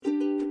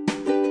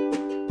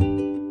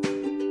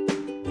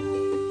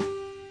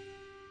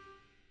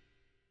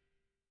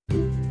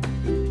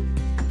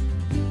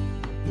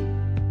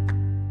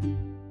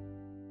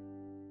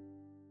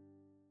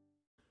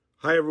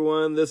Hi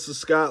everyone, this is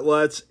Scott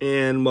Lutz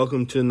and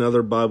welcome to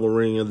another Bible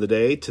reading of the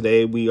day.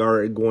 Today we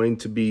are going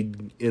to be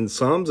in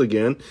Psalms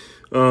again,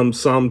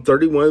 Psalm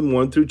 31,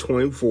 1 through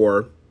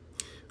 24,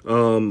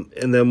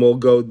 and then we'll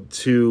go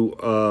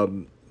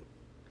to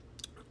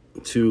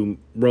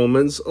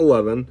Romans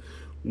 11,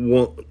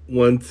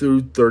 1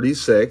 through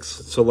 36.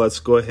 So let's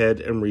go ahead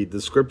and read the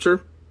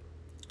scripture.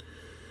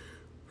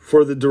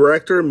 For the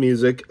director of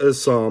music, a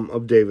psalm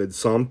of David,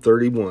 Psalm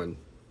 31.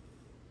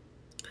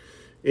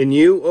 In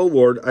you, O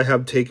Lord, I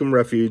have taken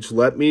refuge.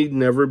 Let me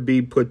never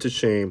be put to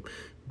shame.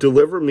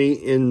 Deliver me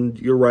in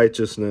your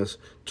righteousness.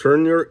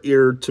 Turn your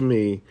ear to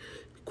me.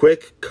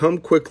 Come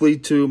quickly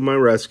to my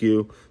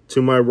rescue,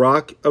 to my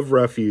rock of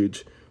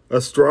refuge, a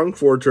strong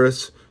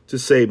fortress to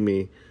save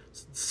me,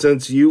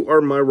 since you are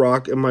my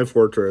rock and my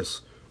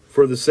fortress.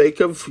 For the sake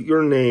of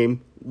your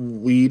name,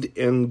 lead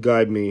and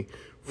guide me.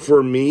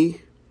 Free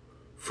me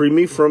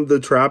from the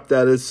trap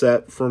that is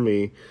set for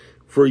me,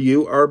 for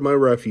you are my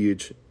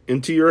refuge.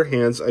 Into your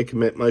hands I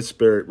commit my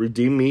spirit.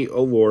 Redeem me,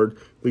 O Lord,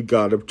 the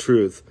God of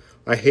truth.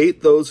 I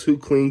hate those who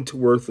cling to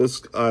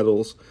worthless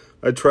idols.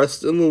 I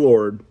trust in the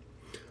Lord.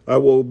 I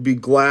will be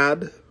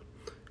glad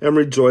and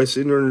rejoice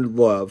in your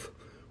love.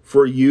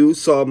 For you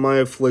saw my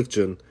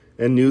affliction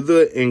and knew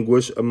the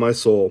anguish of my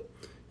soul.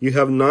 You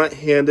have not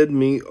handed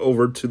me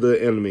over to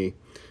the enemy.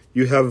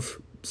 You have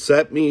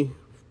set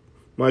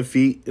my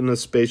feet in a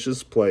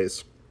spacious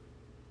place.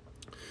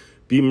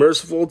 Be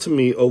merciful to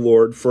me, O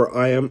Lord, for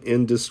I am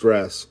in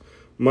distress.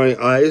 My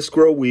eyes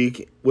grow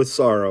weak with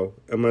sorrow,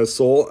 and my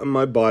soul and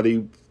my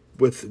body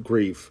with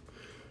grief.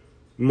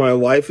 My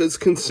life is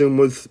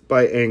consumed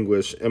by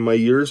anguish, and my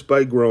years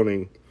by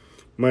groaning.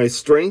 My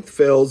strength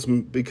fails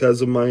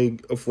because of my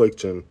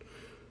affliction,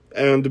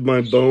 and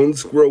my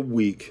bones grow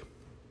weak.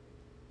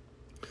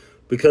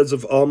 Because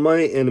of all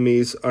my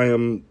enemies, I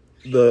am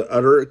the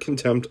utter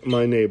contempt of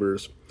my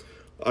neighbors.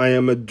 I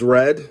am a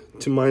dread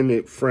to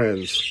my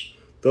friends.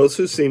 Those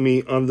who see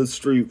me on the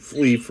street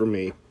flee from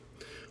me.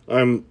 I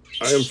am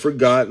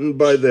forgotten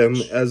by them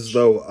as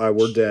though I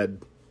were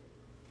dead.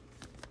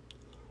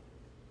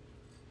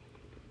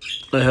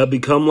 I have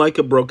become like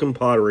a broken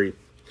pottery,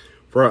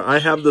 for I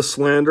have the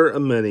slander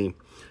of many.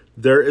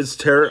 There is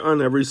terror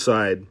on every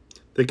side.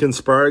 They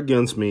conspire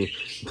against me,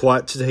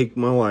 plot to take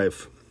my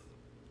life.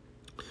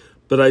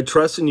 But I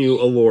trust in you,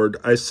 O Lord.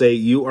 I say,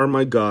 you are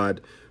my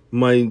God.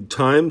 My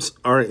times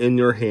are in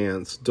your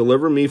hands.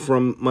 Deliver me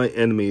from my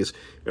enemies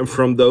and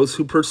from those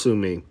who pursue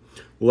me.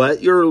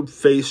 Let your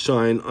face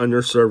shine on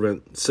your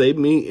servant. Save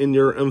me in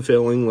your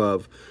unfailing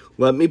love.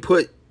 Let me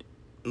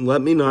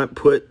not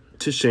put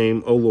to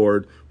shame, O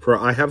Lord, for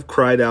I have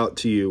cried out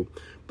to you.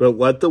 But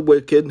let the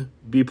wicked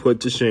be put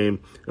to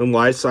shame and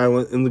lie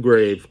silent in the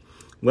grave.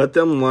 Let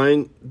their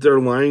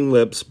lying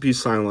lips be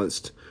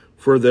silenced,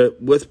 for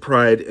that with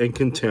pride and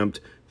contempt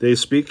they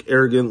speak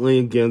arrogantly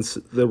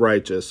against the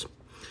righteous.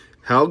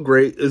 How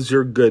great is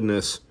your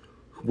goodness,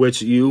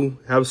 which you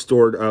have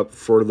stored up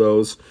for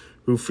those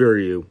who fear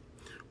you,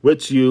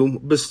 which you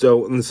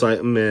bestow in the sight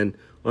of men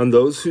on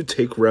those who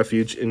take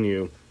refuge in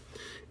you.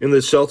 In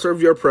the shelter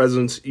of your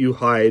presence you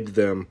hide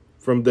them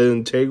from the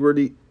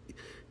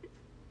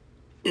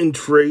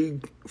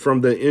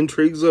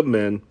intrigues of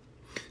men.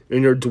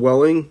 In your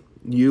dwelling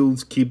you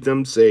keep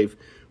them safe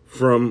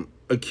from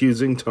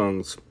accusing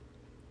tongues.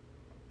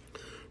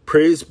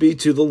 Praise be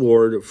to the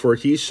Lord, for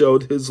he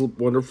showed his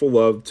wonderful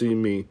love to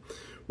me.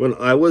 When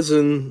I was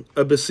in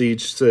a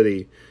besieged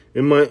city,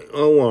 in my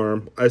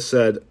alarm, I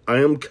said, I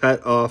am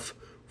cut off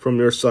from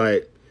your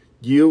sight.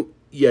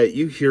 Yet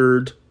you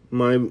heard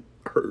my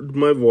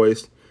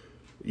voice,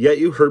 yet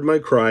you heard my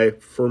cry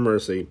for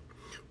mercy,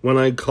 when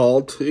I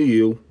called to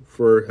you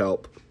for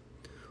help.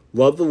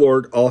 Love the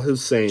Lord, all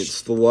his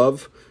saints. The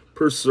love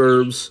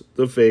preserves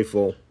the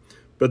faithful,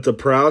 but the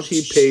proud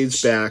he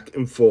pays back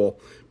in full.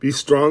 Be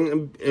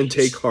strong and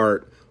take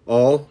heart,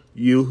 all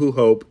you who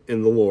hope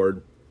in the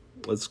Lord.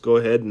 Let's go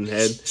ahead and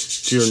head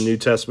to your New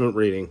Testament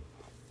reading.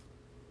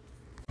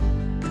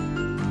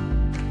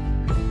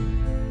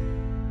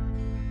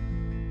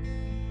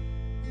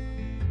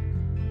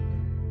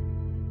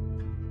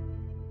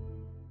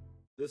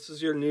 This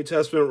is your New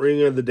Testament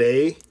reading of the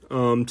day.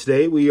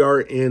 Today we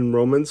are in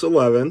Romans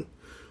 11,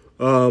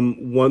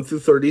 1 through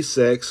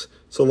 36.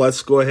 So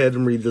let's go ahead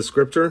and read the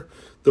scripture.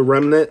 The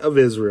remnant of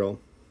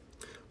Israel.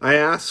 I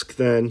ask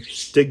then,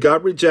 did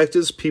God reject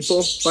his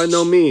people? By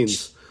no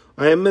means.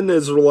 I am an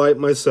Israelite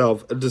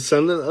myself, a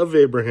descendant of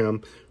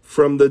Abraham,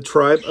 from the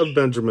tribe of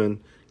Benjamin.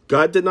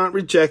 God did not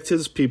reject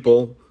his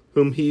people,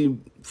 whom he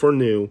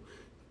foreknew.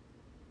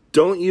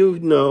 Don't you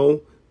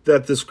know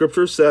that the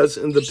scripture says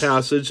in the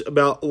passage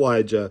about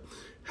Elijah,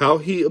 how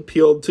he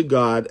appealed to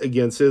God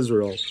against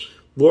Israel?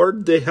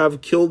 Lord, they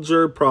have killed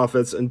your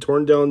prophets and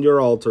torn down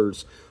your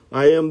altars.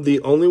 I am the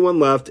only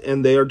one left,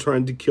 and they are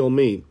trying to kill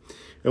me.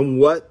 And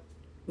what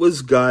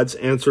was God's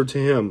answer to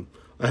him?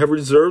 I have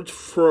reserved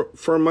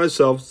for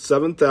myself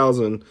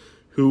 7,000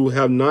 who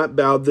have not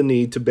bowed the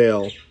knee to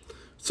Baal.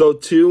 So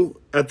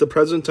too, at the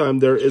present time,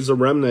 there is a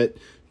remnant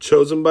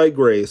chosen by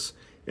grace,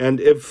 and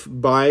if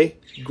by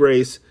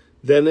grace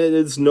then it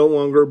is no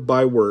longer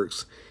by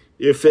works.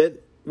 If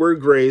it were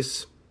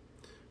grace,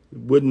 it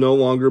would no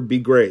longer be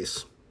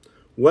grace.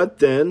 What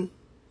then?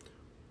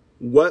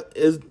 What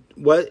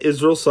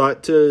Israel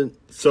sought to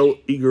so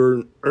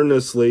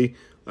earnestly,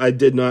 I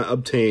did not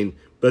obtain,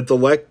 but the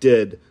elect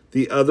did.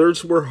 The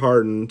others were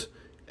hardened,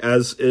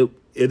 as it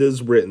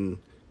is written.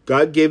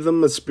 God gave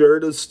them a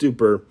spirit of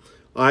stupor,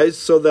 eyes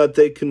so that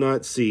they could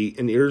not see,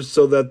 and ears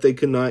so that they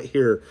could not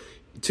hear,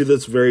 to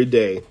this very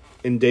day.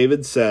 And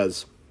David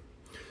says,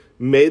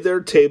 may their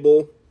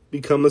table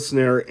become a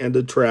snare and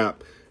a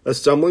trap, a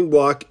stumbling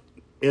block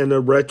and a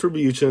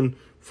retribution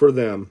for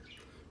them.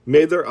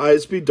 May their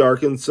eyes be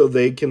darkened so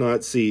they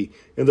cannot see,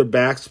 and their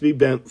backs be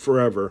bent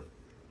forever.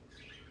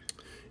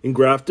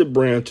 Engrafted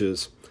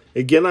branches.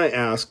 Again I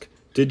ask,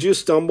 did you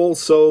stumble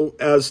so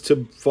as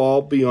to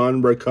fall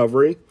beyond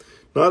recovery?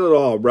 Not at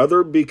all.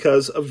 Rather,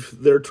 because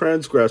of their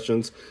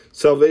transgressions,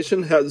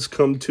 salvation has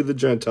come to the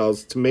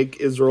Gentiles to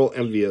make Israel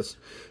envious.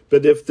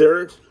 But if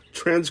their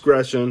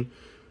transgression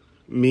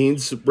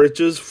means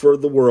riches for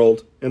the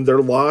world, and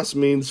their loss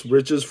means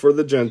riches for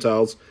the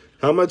Gentiles,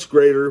 how much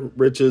greater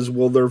riches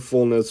will their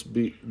fullness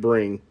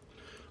bring?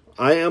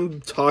 I am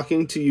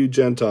talking to you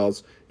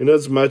Gentiles,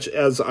 inasmuch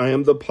as I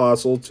am the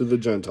apostle to the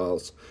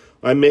Gentiles.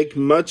 I make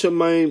much of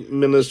my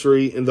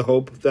ministry in the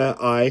hope that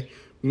I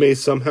may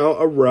somehow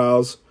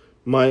arouse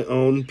my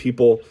own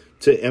people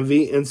to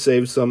envy and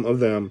save some of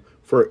them.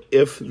 For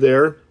if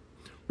their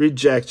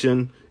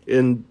rejection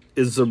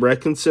is the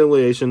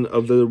reconciliation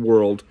of the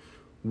world,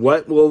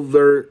 what will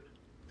their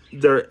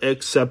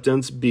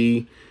acceptance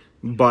be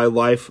by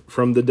life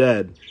from the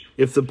dead?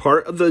 If the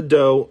part of the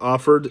dough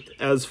offered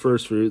as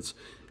firstfruits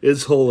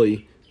is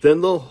holy,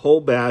 then the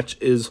whole batch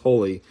is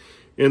holy.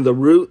 And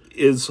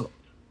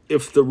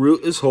if the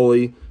root is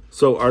holy,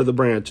 so are the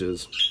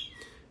branches.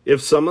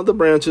 If some of the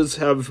branches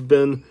have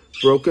been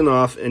broken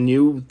off, and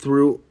you,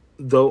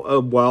 though a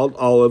wild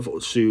olive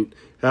shoot,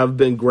 have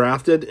been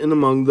grafted in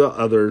among the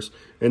others,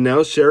 and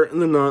now share in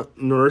the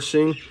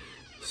nourishing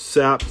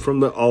sap from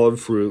the olive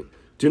fruit,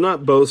 do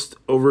not boast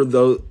over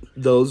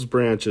those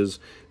branches.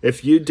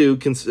 If you do,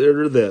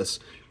 consider this.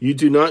 You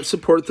do not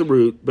support the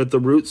root, but the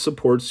root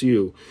supports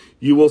you.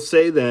 You will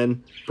say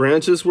then,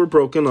 branches were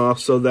broken off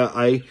so that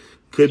I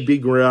could be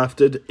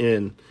grafted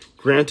in.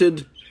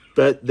 Granted,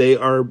 but they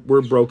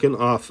were broken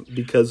off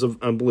because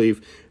of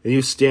unbelief, and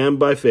you stand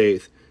by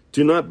faith.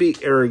 Do not be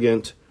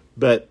arrogant,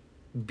 but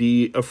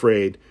be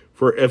afraid.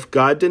 For if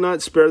God did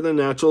not spare the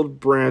natural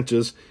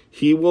branches,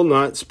 he will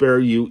not spare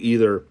you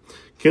either.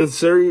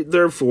 Consider,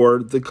 therefore,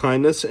 the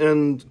kindness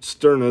and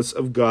sternness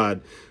of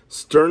God.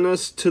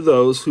 Sternness to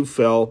those who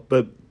fell,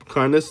 but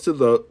kindness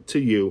to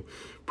you,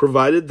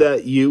 provided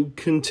that you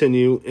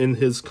continue in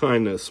his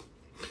kindness.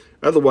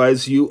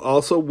 Otherwise, you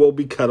also will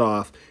be cut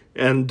off.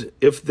 And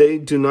if they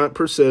do not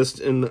persist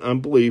in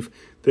unbelief,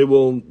 they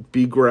will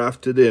be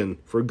grafted in,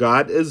 for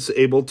God is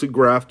able to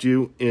graft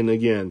you in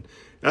again.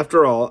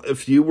 After all,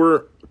 if you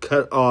were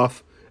cut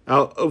off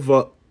out of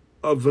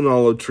an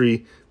olive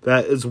tree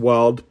that is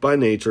wild by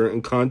nature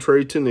and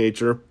contrary to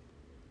nature,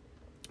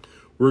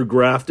 were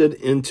grafted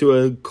into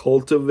a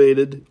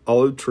cultivated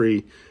olive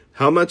tree,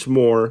 how much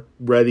more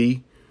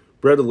readily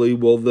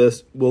will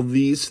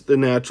these, the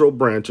natural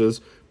branches,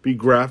 be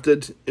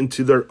grafted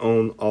into their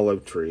own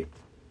olive tree?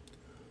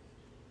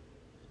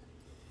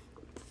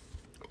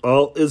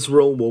 All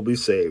Israel will be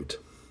saved.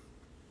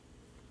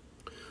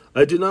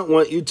 I do not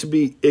want you to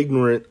be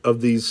ignorant of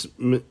this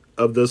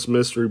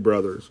mystery,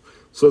 brothers,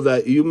 so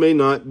that you may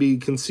not be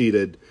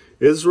conceited.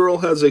 Israel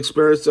has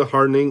experienced a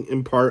hardening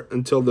in part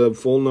until the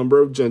full number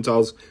of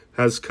Gentiles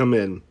has come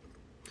in.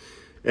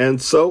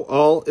 And so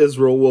all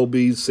Israel will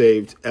be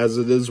saved, as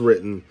it is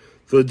written,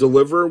 the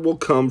deliverer will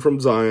come from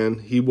Zion.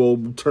 He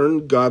will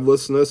turn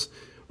godlessness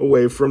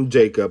away from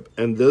Jacob,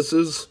 and this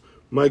is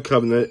my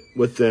covenant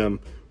with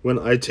them when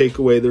I take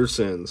away their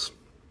sins.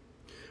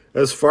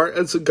 As far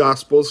as the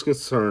gospel is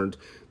concerned,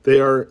 they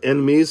are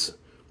enemies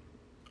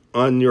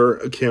on your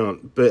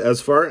account. But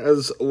as far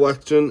as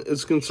election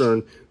is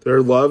concerned, they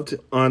are loved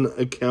on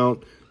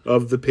account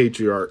of the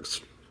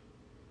patriarchs.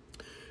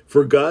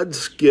 For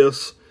God's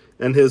gifts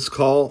and his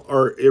call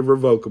are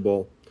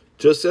irrevocable.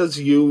 Just as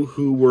you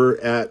who were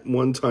at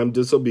one time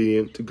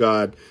disobedient to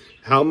God,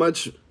 how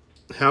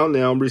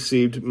now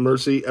received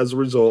mercy as a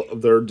result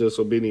of their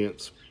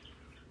disobedience.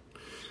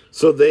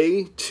 So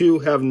they too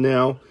have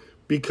now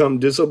become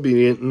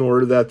disobedient in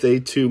order that they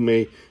too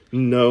may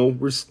now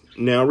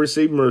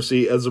receive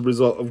mercy as a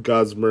result of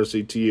God's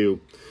mercy to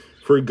you.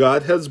 For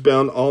God has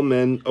bound all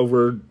men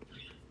over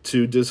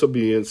to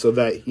disobedience so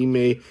that he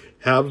may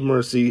have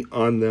mercy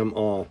on them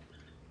all.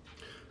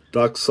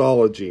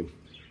 Doxology.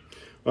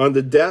 On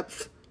the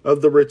depth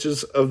of the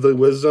riches of the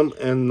wisdom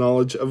and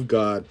knowledge of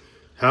God,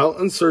 how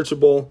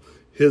unsearchable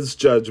his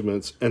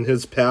judgments and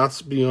his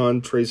paths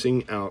beyond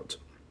tracing out.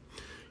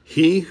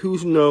 He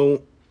who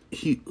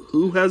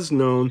has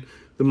known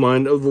the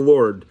mind of the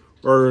Lord,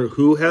 or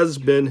who has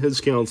been his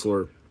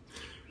counselor,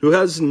 who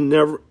has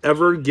never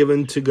ever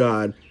given to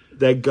God,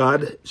 that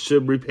God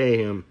should repay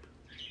him.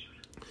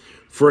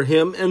 For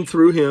him and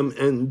through him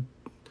and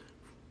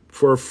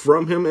For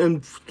from him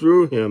and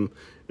through him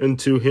and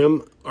to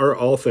him are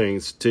all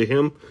things. To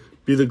him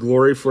be the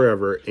glory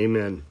forever.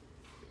 Amen.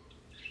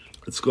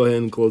 Let's go ahead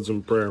and close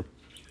in prayer.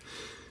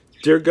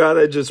 Dear God,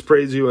 I just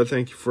praise you. I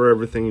thank you for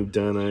everything you've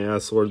done. I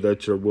ask, Lord,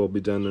 that your will be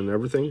done in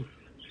everything.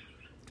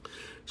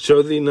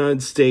 Show the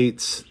United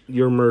States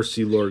your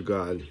mercy, Lord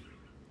God.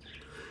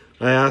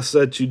 I ask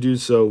that you do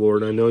so,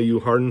 Lord. I know you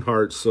harden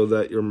hearts so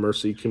that your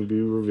mercy can be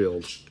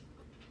revealed.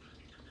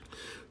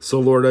 So,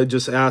 Lord, I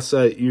just ask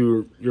that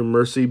your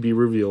mercy be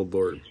revealed,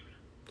 Lord.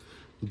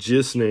 In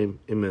Jesus' name,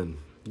 amen.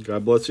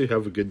 God bless you.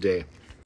 Have a good day.